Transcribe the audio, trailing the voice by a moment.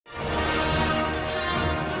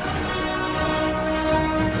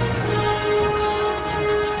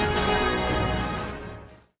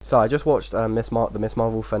So I just watched the Miss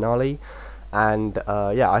Marvel finale, and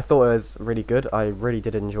yeah, I thought it was really good. I really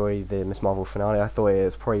did enjoy the Miss Marvel finale. I thought it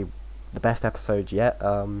was probably the best episode yet,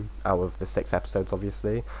 out of the 6 episodes,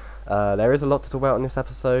 obviously. There is a lot to talk about in this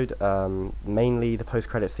episode, mainly the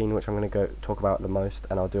post-credit scene, which I'm going to go talk about the most,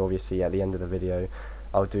 and I'll do obviously at the end of the video.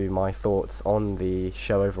 I'll do my thoughts on the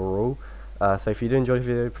show overall. So if you do enjoy the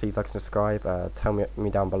video, please like and subscribe. Tell me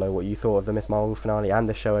down below what you thought of the Miss Marvel finale and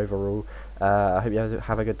the show overall. I hope you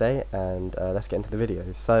have a good day, and let's get into the video.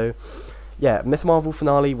 So, yeah, Miss Marvel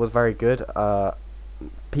finale was very good.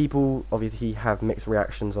 People obviously have mixed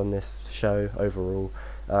reactions on this show overall.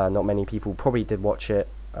 Not many people probably did watch it.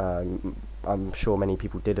 I'm sure many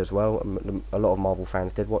people did as well. A lot of Marvel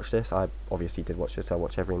fans did watch this. I obviously did watch this. I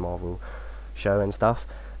watch every Marvel show and stuff.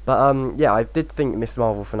 But yeah, I did think Miss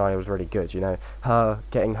Marvel finale was really good. You know, her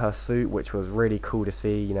getting her suit, which was really cool to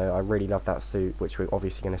see. You know, I really love that suit, which we're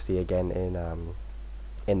obviously going to see again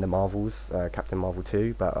in the Marvels, Captain Marvel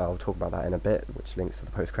 2. But I'll talk about that in a bit, which links to the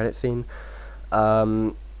post-credit scene.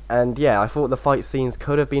 And yeah, I thought the fight scenes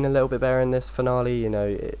could have been a little bit better in this finale. You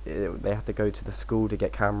know, they had to go to the school to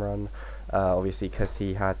get Cameron, obviously because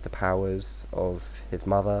he had the powers of his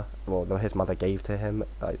mother. Well, his mother gave to him.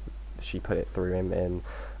 She put it through him in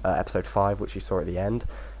episode 5, which we saw at the end.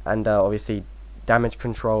 And obviously, Damage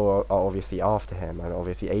Control are obviously after him. And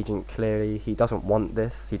obviously, Agent clearly, he doesn't want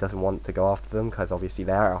this. He doesn't want to go after them because obviously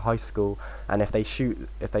they're at a high school. And if they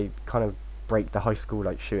kind of break the high school,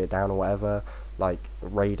 like shoot it down or whatever, like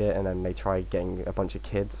raid it, and then they try getting a bunch of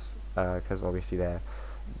kids, because obviously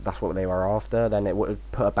that's what they were after, then it would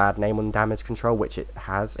put a bad name on Damage Control, which it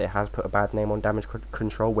has put a bad name on Damage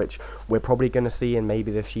Control, which we're probably going to see in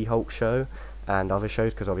maybe the She-Hulk show and other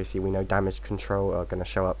shows, because obviously we know Damage Control are going to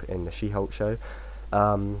show up in the She-Hulk show.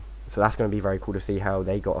 So that's going to be very cool to see how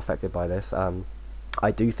they got affected by this.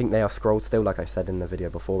 I do think they are Skrulls still, like I said in the video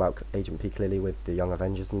before about Agent P. Clearly with the Young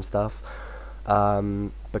Avengers and stuff,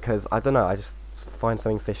 because I don't know, I just find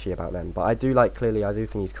something fishy about them. But I do like Clearly, I do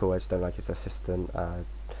think he's cool. I just don't like his assistant.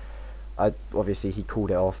 Obviously he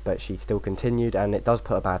called it off, but she still continued, and it does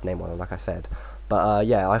put a bad name on him, like I said. But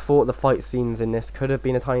yeah, I thought the fight scenes in this could have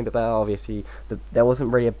been a tiny bit better. Obviously, there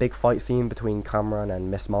wasn't really a big fight scene between Cameron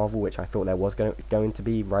and Miss Marvel, which I thought there was going to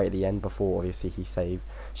be right at the end, before obviously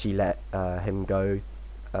she let him go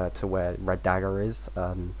to where Red Dagger is.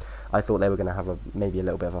 I thought they were going to have maybe a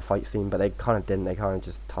little bit of a fight scene, but they kind of didn't. They kind of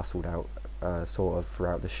just tussled out sort of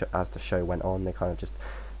throughout the show. As the show went on, they kind of just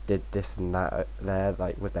did this and that there,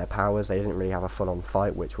 like with their powers. They didn't really have a full-on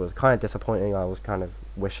fight, which was kind of disappointing. I was kind of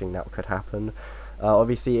wishing that could happen.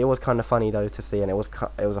 Obviously, it was kind of funny though to see, and it was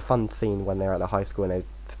a fun scene when they're at the high school and they're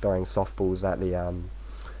throwing softballs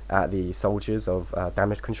at the soldiers of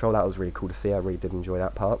Damage Control. That was really cool to see. I really did enjoy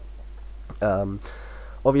that part.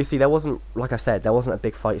 Obviously, there wasn't, like I said, there wasn't a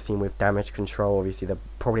big fight scene with Damage Control. Obviously, the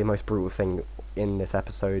probably most brutal thing in this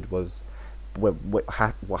episode was what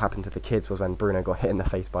happened to the kids was when Bruno got hit in the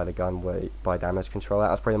face by the gun by Damage Control.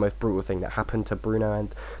 That was probably the most brutal thing that happened to Bruno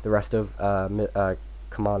and the rest of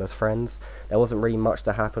Kamala's friends. There wasn't really much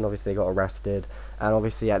to happen. Obviously, they got arrested, and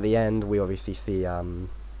obviously at the end we obviously see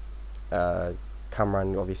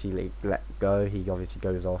Cameron obviously let go. He obviously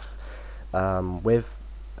goes off with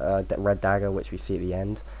Red Dagger, which we see at the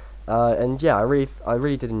end. And yeah, I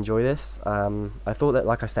really did enjoy this. I thought that,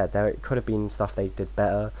 like I said, there could have been stuff they did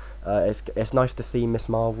better. It's nice to see Miss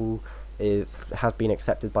Marvel has been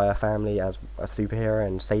accepted by her family as a superhero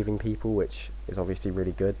and saving people, which is obviously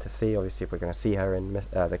really good to see. Obviously, if we're going to see her in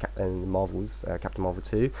in Marvel's Captain Marvel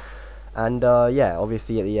 2. And yeah,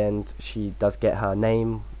 obviously at the end she does get her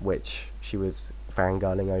name, which she was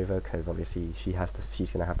fangirling over, because obviously she's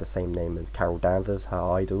going to have the same name as Carol Danvers, her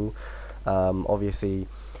idol. Obviously,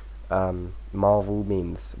 Marvel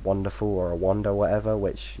means wonderful or a wonder, whatever,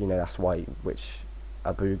 which, you know, that's why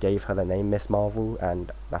Abu gave her the name Miss Marvel,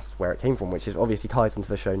 and that's where it came from, which is obviously ties into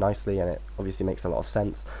the show nicely, and it obviously makes a lot of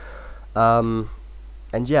sense.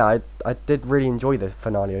 And yeah, I did really enjoy the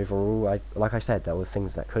finale overall. Like I said, there were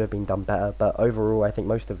things that could have been done better, but overall I think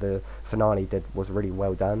most of the finale was really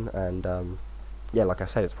well done. And yeah, like I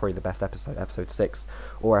said, it's probably the best episode. Episode 6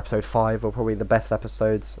 or episode 5 were probably the best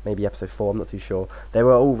episodes. Maybe episode 4, I'm not too sure. They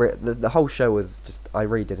were all the whole show was just, I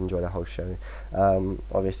really did enjoy the whole show.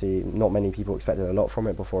 Obviously not many people expected a lot from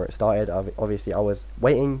it before it started. Obviously I was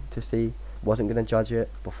waiting to see, wasn't going to judge it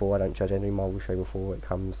before. I don't judge any Marvel show before it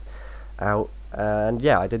comes out. And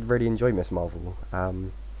yeah, I did really enjoy Miss Marvel.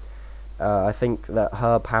 I think that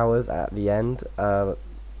her powers at the end,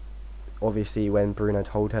 obviously when Bruno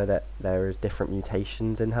told her that there is different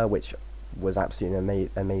mutations in her, which was absolutely an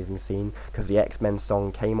amazing scene, because the X-Men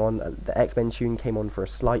song came on, the X-Men tune came on for a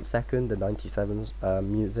slight second, the 97's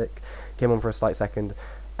music came on for a slight second,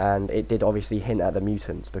 and it did obviously hint at the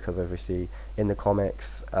mutants, because obviously in the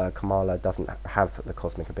comics, Kamala doesn't have the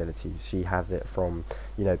cosmic abilities. She has it from,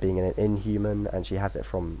 you know, being an Inhuman, and she has it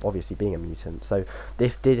from obviously being a mutant. So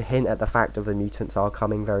this did hint at the fact of the mutants are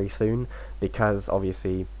coming very soon, because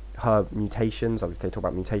obviously her mutations, obviously they talk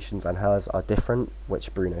about mutations, and hers are different,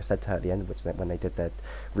 which Bruno said to her at the end, which when they did their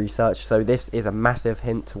research. So this is a massive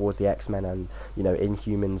hint towards the X-Men and, you know,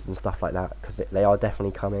 Inhumans and stuff like that, because they are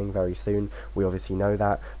definitely coming very soon. We obviously know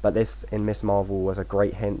that, but this in Miss Marvel was a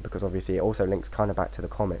great hint, because obviously it also links kind of back to the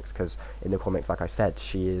comics, because in the comics, like I said,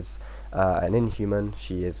 she is an Inhuman,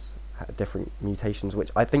 she is different mutations, which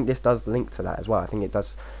I think this does link to that as well. I think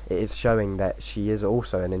it is showing that she is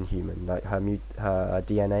also an Inhuman. Like her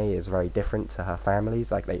DNA is very different to her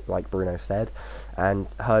family's, like Bruno said, and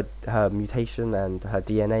her mutation and her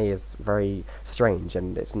DNA is very strange,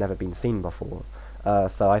 and it's never been seen before.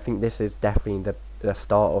 So I think this is definitely the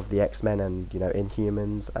start of the X-Men and, you know,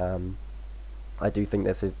 Inhumans. I do think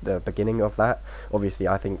this is the beginning of that. Obviously,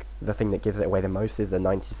 I think the thing that gives it away the most is the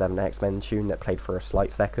 97 X-Men tune that played for a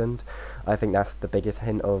slight second. I think that's the biggest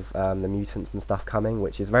hint of the mutants and stuff coming,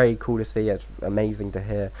 which is very cool to see. It's amazing to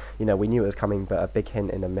hear. You know, we knew it was coming, but a big hint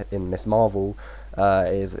in Miss Marvel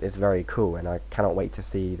is very cool, and I cannot wait to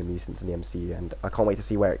see the mutants in the MCU, and I can't wait to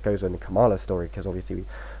see where it goes in the Kamala story, because obviously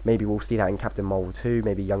maybe we'll see that in Captain Marvel 2,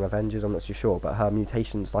 maybe Young Avengers, I'm not too sure, but her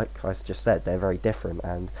mutations, like I just said, they're very different,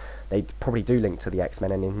 and they probably do link to the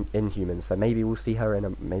X-Men and Inhumans, so maybe we'll see her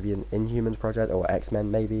in maybe an Inhumans project, or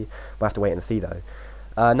X-Men maybe. We'll have to wait and see though.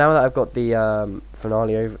 Now that I've got the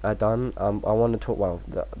finale done, I want to talk, well,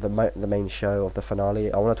 the main show of the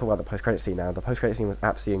finale. I want to talk about the post-credit scene now. The post-credit scene was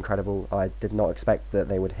absolutely incredible. I did not expect that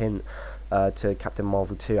they would hint to Captain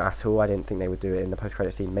Marvel 2 at all. I didn't think they would do it in the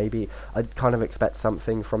post-credit scene. Maybe I'd kind of expect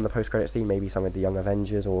something from the post-credit scene, maybe some of the Young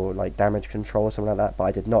Avengers or like Damage Control or something like that, but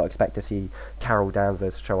I did not expect to see Carol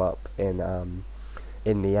Danvers show up in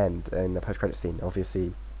the end, in the post-credit scene.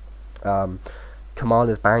 Obviously,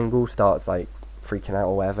 Kamala's bangle starts like freaking out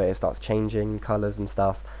or whatever, it starts changing colours and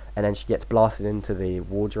stuff, and then she gets blasted into her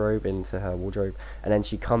wardrobe, and then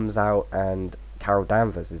she comes out and Carol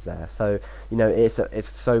Danvers is there. So, you know, it's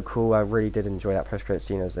so cool. I really did enjoy that post-credit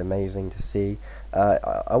scene. It was amazing to see.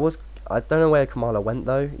 I don't know where Kamala went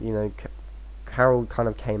though. You know, Carol kind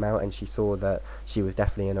of came out and she saw that she was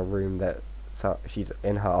definitely in a room that she's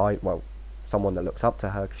in her eye. Well, someone that looks up to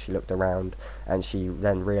her, because she looked around and she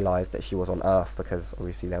then realised that she was on Earth, because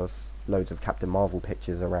obviously there was loads of Captain Marvel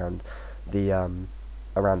pictures around the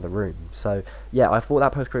room. So yeah, I thought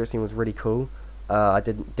that post-credit scene was really cool. I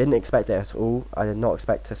didn't expect it at all. I did not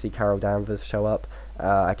expect to see Carol Danvers show up.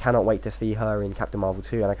 I cannot wait to see her in Captain Marvel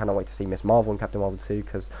 2, and I cannot wait to see Miss Marvel in Captain Marvel 2,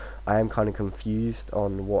 because I am kind of confused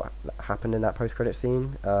on what happened in that post-credit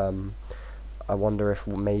scene. I wonder if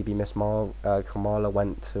maybe Kamala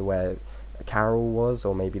went to where Carol was,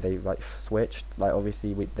 or maybe they like switched. Like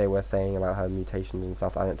obviously they were saying about her mutations and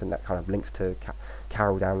stuff. I don't think that kind of links to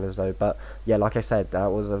Carol Danvers though. But yeah, like I said, that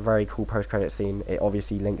was a very cool post-credit scene. It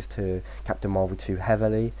obviously links to Captain Marvel 2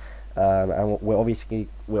 heavily, and we're obviously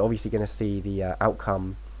going to see the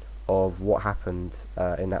outcome of what happened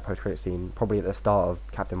in that post-credit scene probably at the start of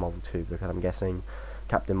Captain Marvel 2, because I'm guessing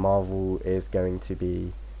Captain Marvel is going to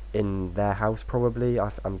be in their house probably.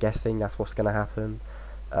 I'm guessing that's what's going to happen.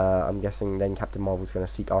 I'm guessing then Captain Marvel's going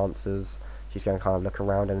to seek answers. She's going to kind of look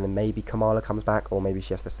around, and then maybe Kamala comes back, or maybe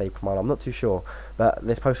she has to save Kamala. I'm not too sure. But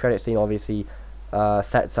this post-credit scene obviously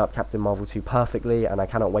sets up Captain Marvel 2 perfectly, and I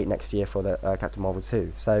cannot wait next year for the Captain Marvel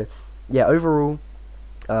 2. So, yeah, overall,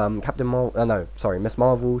 Miss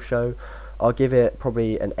Marvel show, I'll give it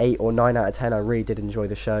probably an 8 or 9 out of 10. I really did enjoy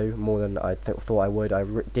the show more than I thought I would. I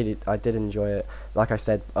did enjoy it. Like I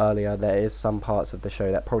said earlier, there is some parts of the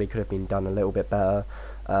show that probably could have been done a little bit better.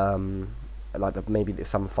 Like maybe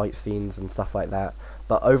some fight scenes and stuff like that,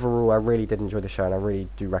 but overall I really did enjoy the show, and I really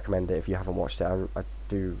do recommend it. If you haven't watched it,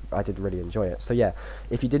 I did really enjoy it. So yeah,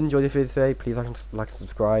 if you did enjoy this video today, please like and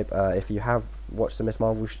subscribe. If you have watched the Miss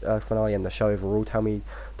Marvel finale and the show overall, tell me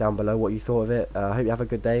down below what you thought of it. I hope you have a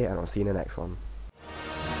good day, and I'll see you in the next one.